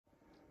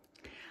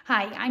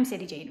Hi, I'm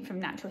Sarah Jane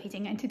from Natural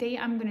Heating, and today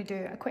I'm going to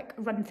do a quick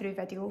run-through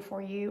video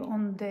for you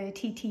on the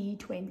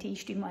TT20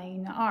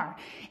 Streamline R.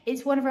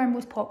 It's one of our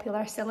most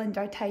popular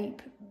cylinder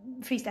type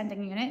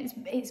freestanding units.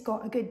 It's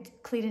got a good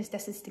clearance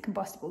distance to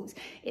combustibles.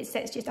 It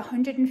sits just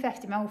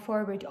 150mm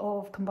forward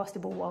of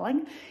combustible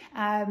walling,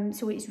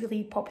 so it's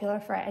really popular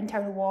for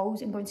internal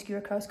walls and going skew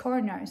across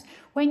corners.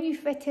 When you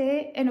fit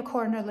it in a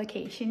corner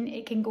location,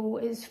 it can go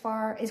as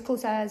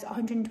close as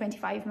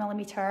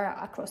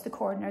 125mm across the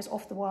corners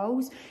off the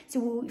walls,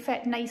 so will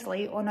fit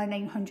nicely on a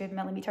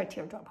 900mm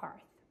teardrop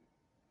hearth.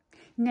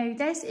 Now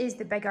this is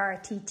the bigger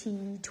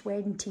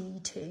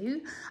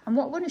TT22, and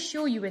what I want to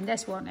show you in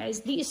this one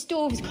is these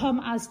stoves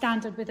come as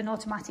standard with an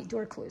automatic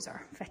door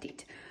closer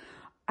fitted.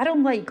 I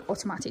don't like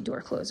automatic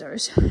door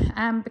closers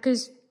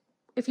because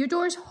if your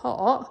door's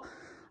hot,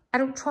 I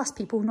don't trust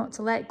people not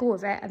to let go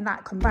of it and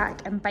that come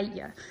back and bite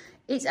you.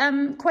 It's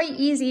quite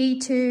easy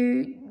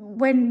to,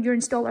 when your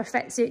installer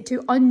fits it,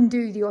 to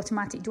undo the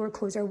automatic door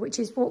closer, which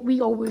is what we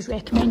always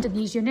recommend in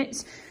these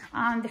units,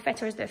 and the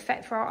fitters that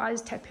fit for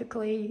us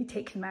typically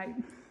take them out.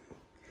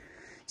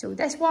 So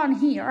this one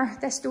here,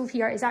 this stove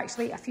here, is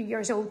actually a few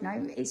years old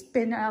now. It's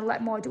been a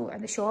lit model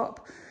in the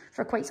shop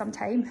for quite some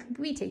time.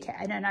 We take it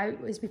in and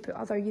out as we put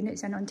other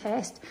units in on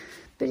test,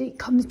 but it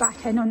comes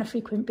back in on a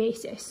frequent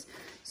basis.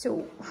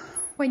 So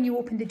when you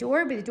open the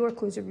door with the door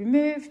closer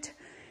removed,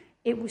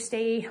 it will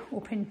stay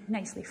open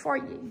nicely for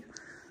you.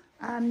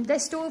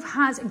 This stove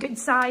has a good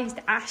sized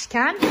ash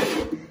can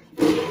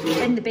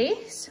in the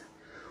base,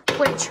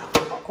 which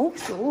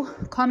also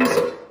comes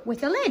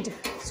with a lid.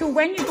 So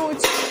when you go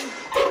to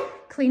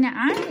clean it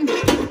out,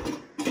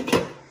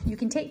 you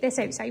can take this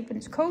outside when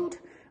it's cold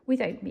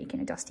without making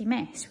a dusty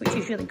mess, which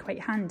is really quite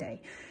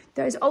handy.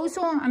 There's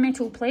also a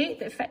metal plate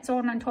that fits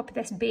on top of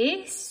this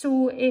base,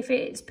 so if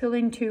it's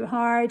pulling too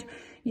hard,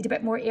 you need a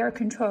bit more air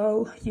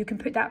control, you can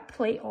put that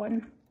plate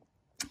on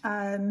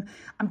and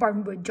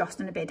burn wood just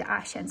on a bed of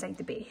ash inside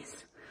the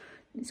base.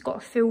 It's got a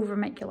full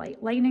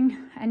vermiculite lining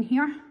in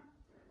here.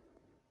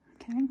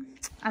 Okay,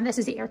 and this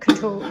is the air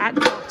control at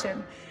the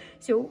bottom.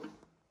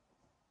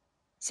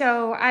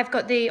 So I've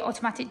got the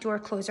automatic door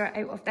closer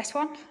out of this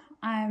one.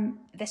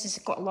 This has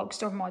got a log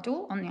store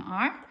model on the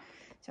R.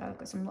 So I've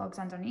got some logs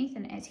underneath,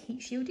 and it is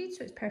heat shielded,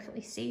 so it's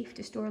perfectly safe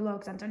to store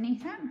logs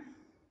underneath it.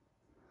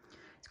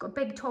 It's got a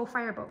big tall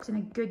firebox and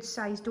a good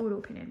sized door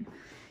opening.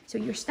 So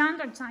your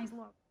standard size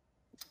log.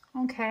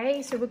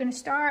 Okay, so we're going to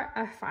start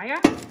a fire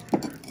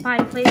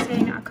by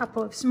placing a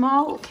couple of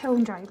small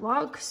kiln dried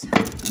logs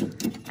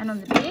in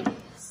on the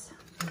base.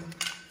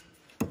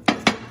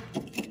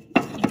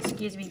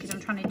 Excuse me, because I'm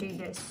trying to do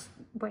this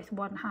with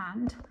one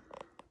hand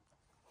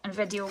and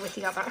video with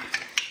the other,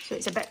 so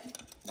it's a bit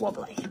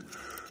wobbly.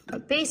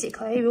 But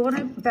basically we want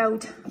to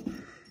build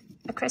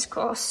a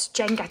crisscross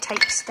Jenga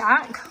type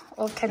stack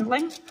of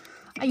kindling.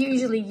 I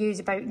usually use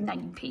about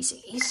 9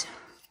 pieces,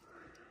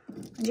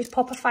 and just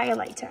pop a fire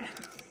lighter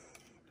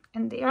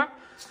in there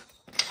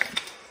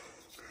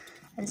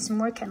and some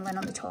more kindling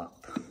on the top.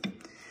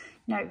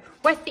 Now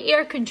with the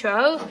air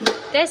control,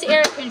 this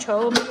air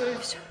control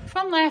moves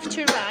from left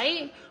to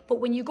right, but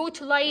when you go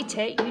to light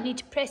it, you need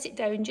to press it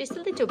down just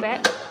a little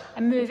bit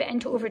and move it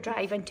into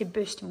overdrive, into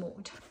boost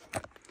mode.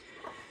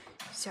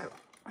 So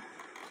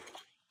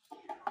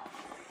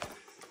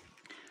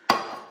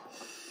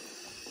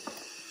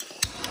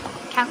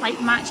can't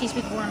light matches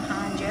with one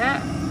hand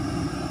yet,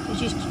 so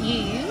just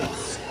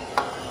use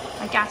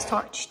a gas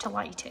torch to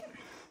light it.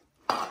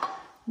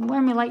 And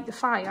when we light the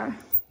fire,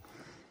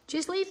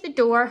 just leave the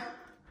door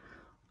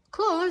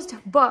closed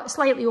but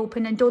slightly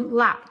open and don't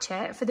latch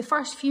it for the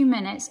first few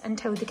minutes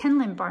until the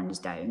kindling burns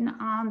down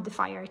and the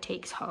fire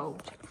takes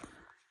hold.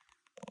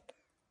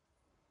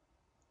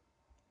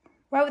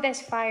 While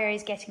this fire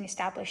is getting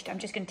established, I'm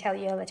just going to tell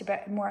you a little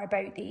bit more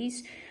about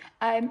these.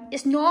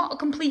 It's not a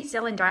complete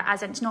cylinder,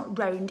 as in it's not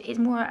round, it's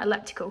more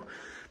elliptical.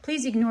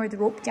 Please ignore the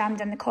rope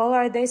jammed in the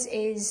collar. This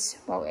is,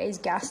 well, it is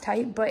gas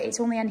type, but it's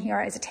only in here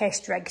as a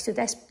test rig, so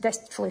this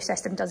flow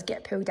system does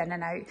get pulled in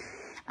and out.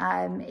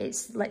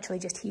 It's literally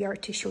just here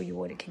to show you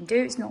what it can do.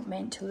 It's not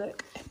meant to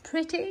look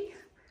pretty.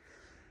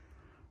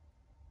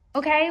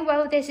 Okay,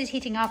 well, this is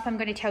heating up. I'm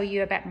going to tell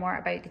you a bit more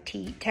about the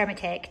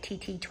Termatech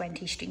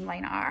TT20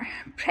 Streamline R.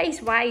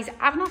 Price-wise,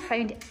 I've not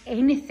found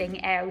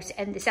anything else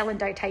in the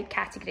cylinder type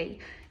category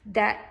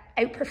that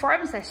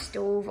outperforms this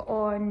stove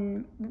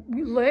on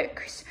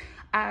looks,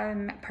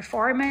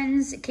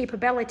 performance,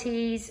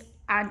 capabilities,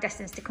 and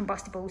distance to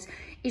combustibles.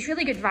 It's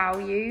really good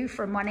value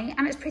for money,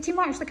 and it's pretty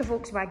much like a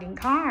Volkswagen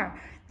car.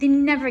 They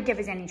never give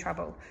us any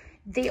trouble.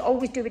 They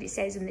always do what it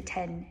says in the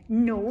tin.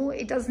 No,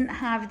 it doesn't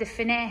have the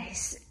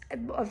finesse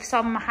of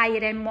some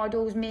higher end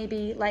models,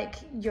 maybe like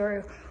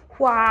your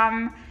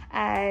Wham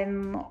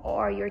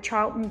or your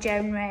Charlton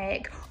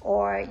Generic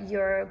or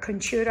your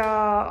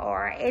Contura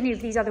or any of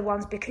these other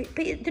ones, but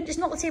it's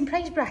not the same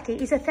price bracket.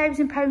 It's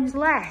 £1,000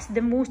 less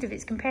than most of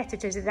its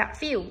competitors in that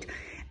field.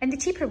 And the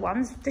cheaper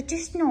ones, they're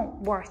just not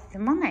worth the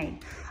money.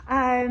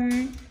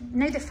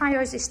 Now the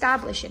fire is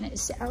established in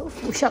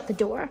itself, we'll shut the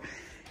door.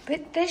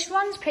 But this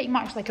runs pretty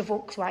much like a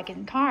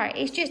Volkswagen car.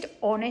 It's just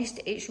honest,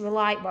 it's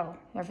reliable.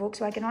 Well, are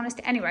Volkswagen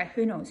honest? Anyway,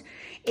 who knows?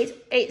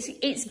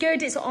 It's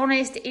good, it's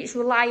honest, it's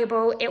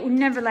reliable, it will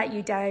never let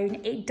you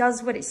down. It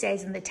does what it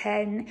says in the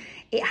tin.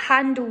 It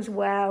handles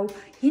well.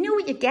 You know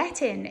what you're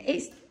getting.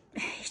 It's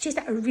just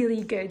a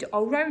really good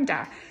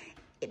all-rounder.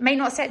 It might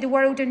not set the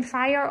world on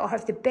fire or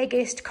have the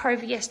biggest,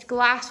 curviest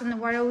glass in the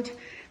world,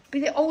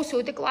 but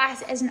also the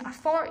glass isn't a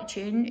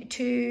fortune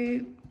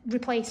to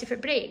replace if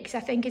it breaks. I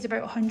think it's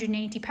about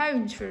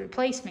 £180 for a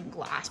replacement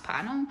glass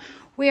panel,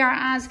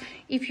 whereas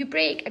if you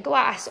break a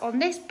glass on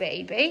this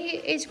baby,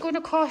 it's going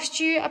to cost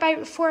you about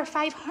 £400 or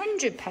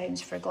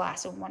 £500 for a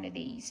glass on one of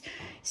these.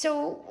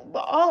 So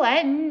all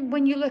in,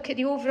 when you look at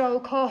the overall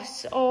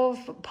costs of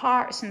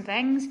parts and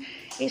things,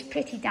 it's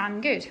pretty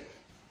damn good.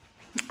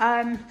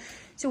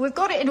 So we've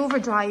got it in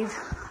overdrive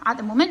at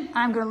the moment.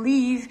 I'm going to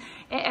leave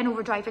it in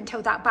overdrive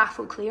until that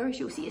baffle clears.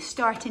 You'll see it's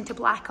starting to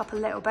black up a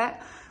little bit,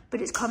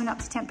 but it's coming up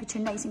to temperature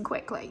nice and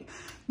quickly.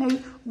 Now,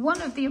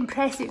 one of the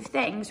impressive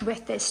things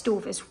with this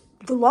stove is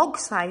the log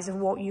size of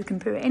what you can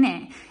put in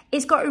it.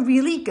 It's got a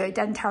really good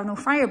internal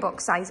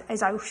firebox size,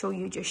 as I'll show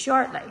you just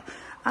shortly.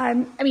 I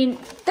mean,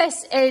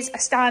 this is a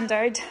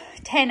standard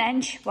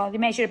 10-inch, well, they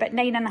measure about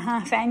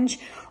 9.5-inch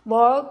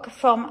log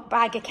from a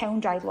bag of kiln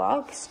dried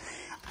logs.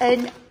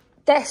 And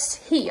this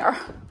here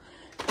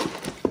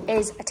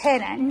is a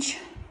 10-inch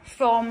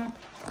from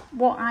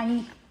what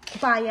I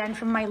buy in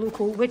from my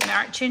local wood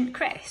merchant,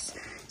 Chris.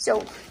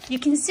 So you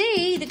can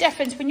see the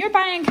difference. When you're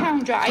buying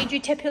kiln dried, you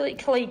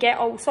typically get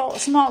all sort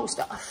of small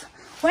stuff.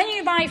 When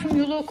you buy from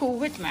your local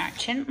wood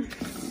merchant,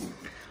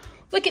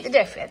 look at the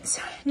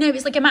difference. Now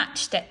it's like a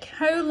matchstick.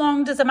 How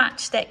long does a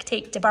matchstick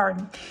take to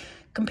burn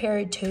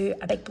compared to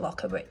a big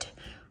block of wood?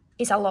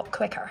 It's a lot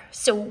quicker.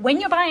 So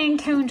when you're buying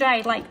kiln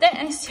dried like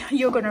this,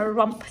 you're going to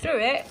rump through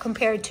it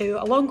compared to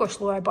a longer,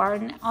 slower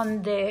burn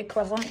on the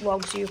equivalent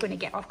logs you're going to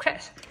get off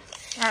Chris.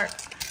 All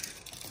right.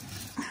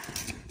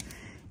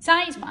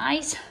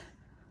 Size-wise,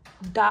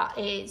 that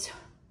is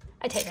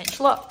a 10-inch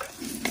log.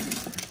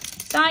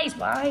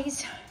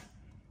 Size-wise,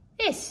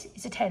 this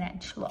is a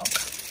 10-inch log.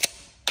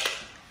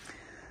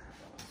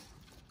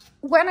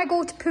 When I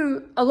go to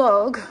put a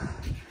log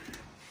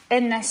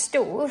in this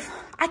stove,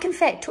 I can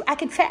fit a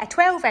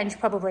 12-inch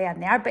probably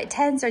in there, but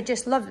 10s are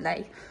just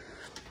lovely.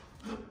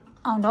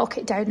 I'll knock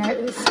it down out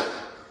of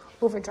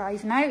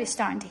overdrive now. It's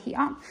starting to heat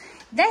up.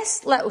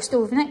 This little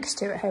stove next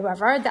to it,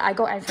 however, that I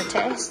got in for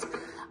test,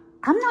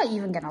 I'm not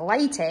even going to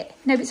light it.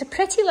 Now, it's a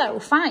pretty little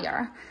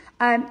fire.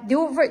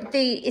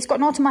 It's got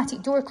an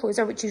automatic door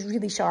closer, which is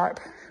really sharp,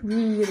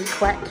 really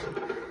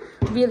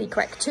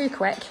quick, too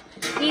quick.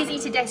 Easy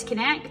to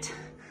disconnect,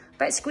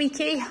 bit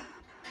squeaky,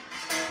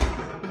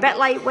 bit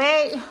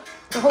lightweight.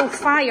 The whole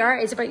fire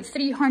is about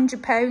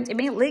 £300. It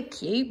may look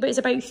cute, but it's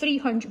about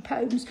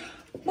 £300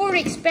 more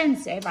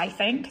expensive, I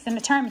think, than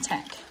the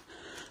Termatech.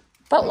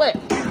 But look,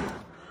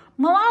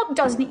 my log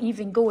doesn't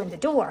even go in the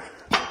door.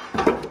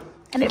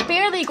 And it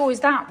barely goes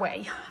that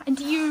way. And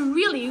do you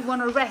really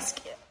want to risk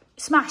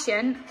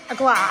smashing a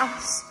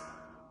glass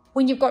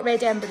when you've got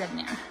red ember in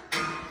there?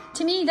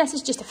 To me, this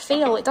is just a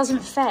fail. It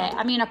doesn't fit.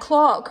 I mean, a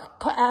clock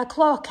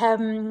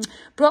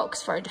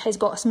Broxford has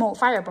got a small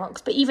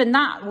firebox, but even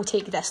that will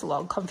take this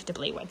log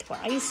comfortably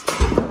widthwise.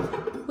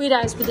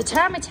 Whereas with the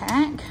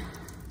Termatech,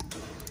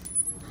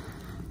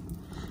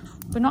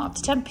 we're not up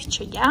to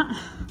temperature yet.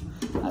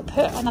 I'll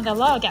put another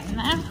log in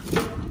there.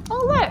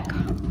 Oh look,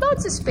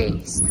 loads of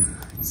space.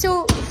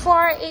 So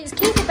for its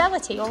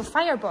capability of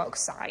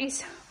firebox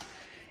size,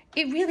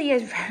 it really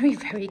is very,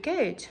 very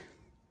good.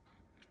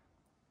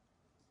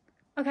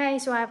 Okay,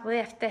 so I've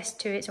left this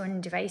to its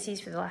own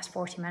devices for the last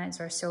 40 minutes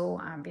or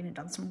so. I've been and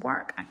done some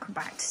work and come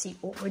back to see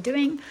what we're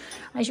doing.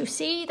 As you'll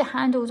see, the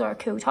handles are a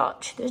cool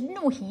touch. There's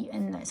no heat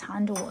in this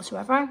handle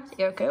whatsoever. It's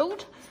air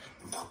cooled.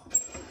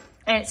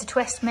 And it's a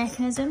twist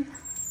mechanism.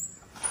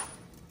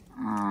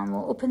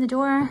 We'll open the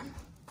door.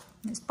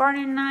 It's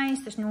burning nice.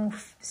 There's no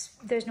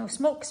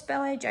smoke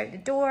spillage out the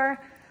door.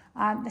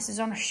 This is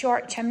on a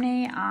short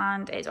chimney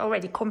and it's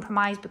already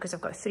compromised because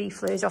I've got 3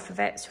 flues off of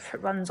it. So if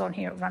it runs on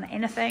here, it'll run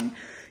anything.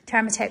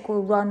 Termatech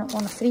will run on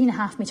a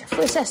 3.5 metre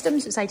flue system,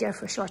 so it's ideal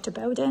for shorter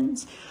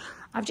buildings.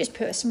 I've just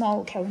put a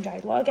small kiln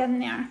dried log in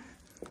there.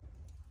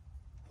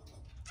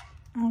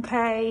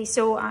 Okay,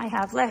 so I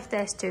have left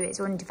this to its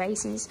own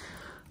devices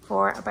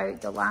for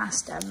about the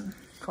last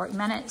 40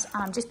 minutes.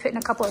 I'm just putting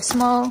a couple of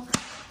small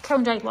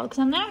kiln dried logs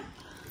in there.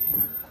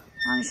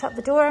 And shut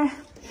the door.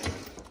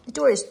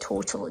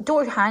 The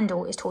door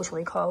handle is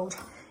totally cold.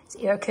 It's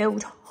air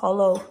cooled,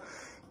 hollow,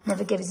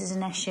 never gives us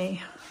an issue.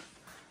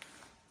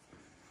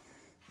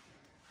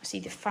 See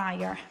the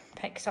fire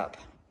picks up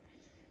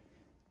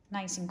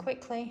nice and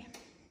quickly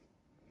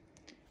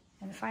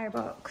in the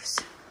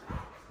firebox.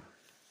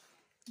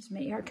 There's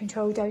my air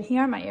control down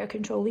here. My air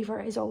control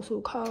lever is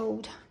also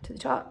cold to the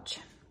touch.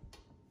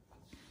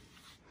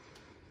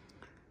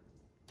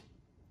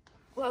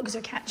 Logs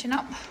are catching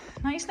up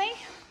nicely.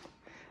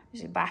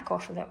 Just back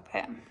off a little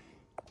bit.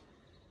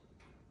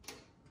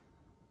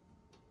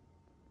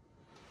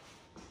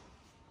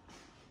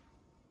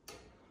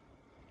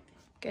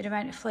 Good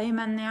amount of flame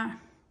in there.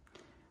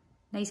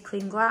 Nice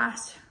clean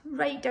glass,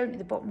 right down to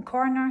the bottom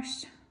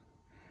corners.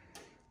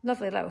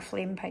 Lovely little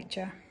flame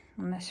picture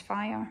on this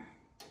fire.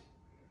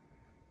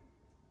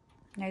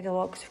 Now the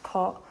logs have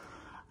caught.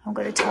 I'm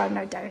going to turn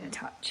her down a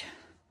touch.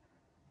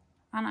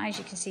 And as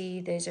you can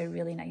see, there's a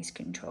really nice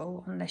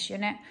control on this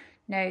unit.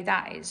 Now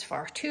that is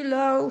far too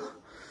low.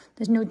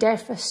 There's no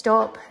Defra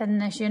stop in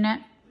this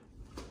unit.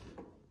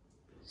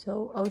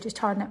 So I'll just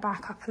turn it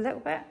back up a little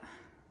bit.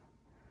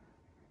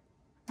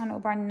 And it'll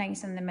burn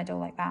nice in the middle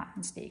like that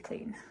and stay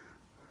clean.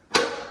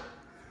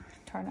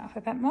 Turn it up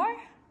a bit more.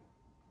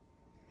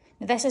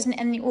 Now this isn't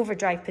in the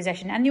overdrive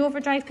position. In the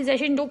overdrive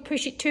position, don't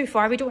push it too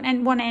far. We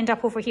don't want to end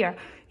up over here.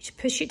 You just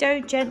push it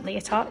down gently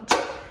a touch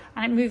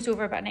and it moves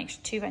over about an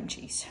extra 2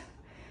 inches.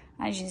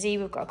 As you can see,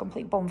 we've got a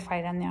complete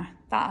bonfire in there.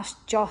 That's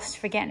just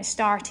for getting it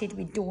started.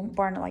 We don't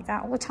burn it like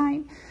that all the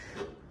time.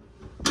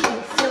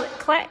 You'll feel it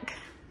click.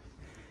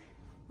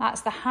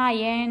 That's the high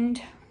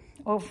end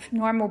of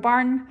normal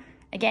burn.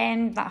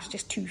 Again, that's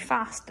just too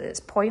fast. It's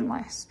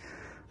pointless.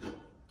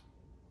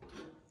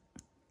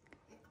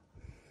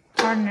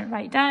 Turn it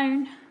right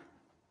down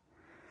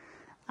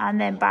and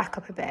then back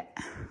up a bit.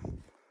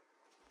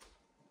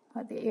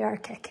 Let the air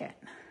kick it.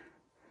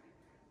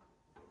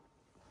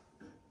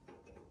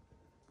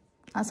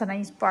 That's a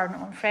nice burn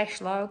on fresh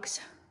logs.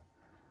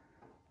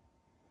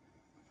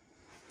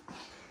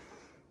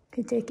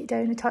 Could take it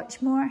down a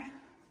touch more.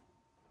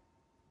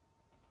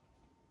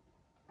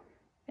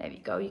 There we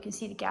go, you can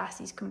see the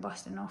gases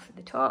combusting off at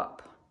the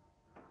top.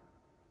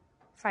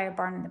 Fire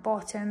burn in the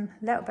bottom,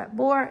 a little bit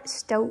more,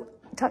 still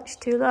a touch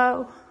too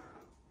low.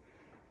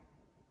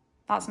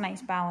 That's a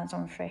nice balance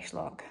on a fresh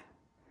log.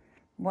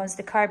 Once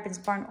the carbon's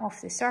burnt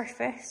off the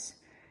surface,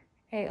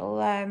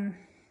 it'll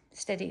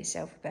steady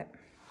itself a bit.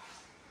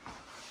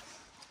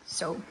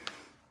 So,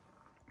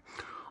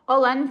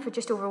 all in for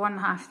just over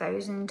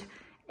 1,500.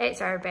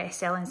 It's our best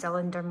selling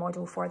cylinder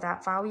model for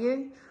that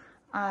value.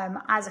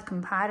 As a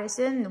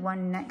comparison, the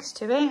one next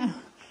to it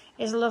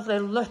is a lovely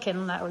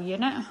looking little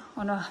unit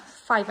on a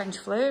 5-inch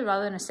flue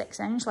rather than a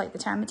 6-inch like the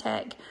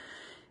Termatech.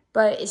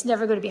 But it's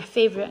never going to be a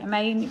favourite of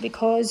mine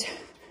because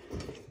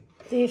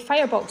the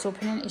firebox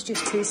opening is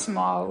just too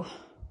small.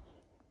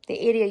 The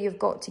area you've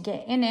got to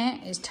get in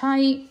it is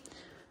tight,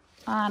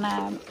 and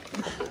a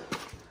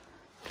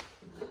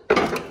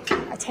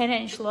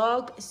 10-inch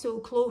log is so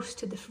close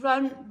to the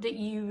front that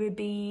you would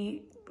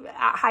be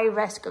at high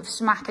risk of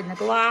smacking the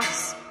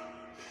glass.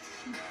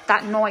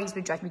 That noise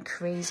would drive me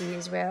crazy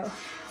as well.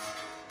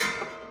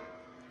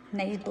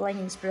 Nice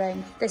blings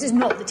brown. This is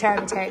not the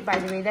Termatech, by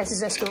the way. This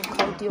is a stove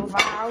called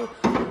Defra,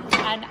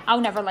 and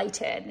I'll never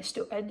light it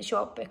in the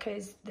shop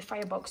because the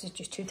firebox is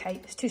just too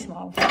tight. It's too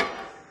small.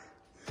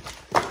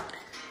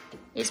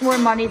 It's more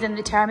money than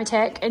the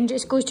Termatech, and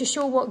just goes to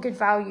show what good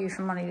value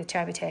for money the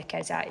Termatech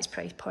is at its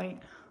price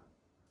point.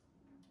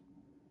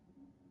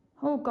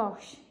 Oh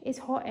gosh, it's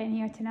hot in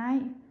here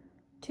tonight.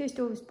 2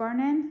 stoves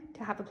burning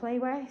to have a play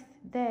with.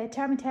 The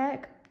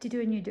Termatech to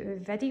do a new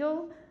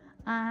video,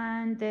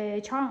 and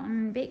the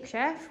Charlton Bake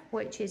Chef,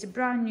 which is a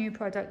brand new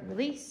product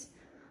release.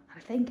 I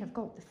think I've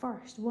got the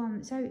first one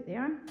that's out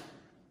there.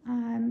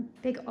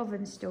 Big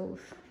oven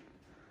stove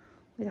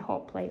with a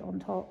hot plate on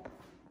top.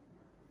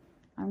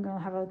 I'm gonna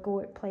have a go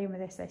at playing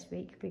with this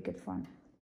week. It'll be good fun.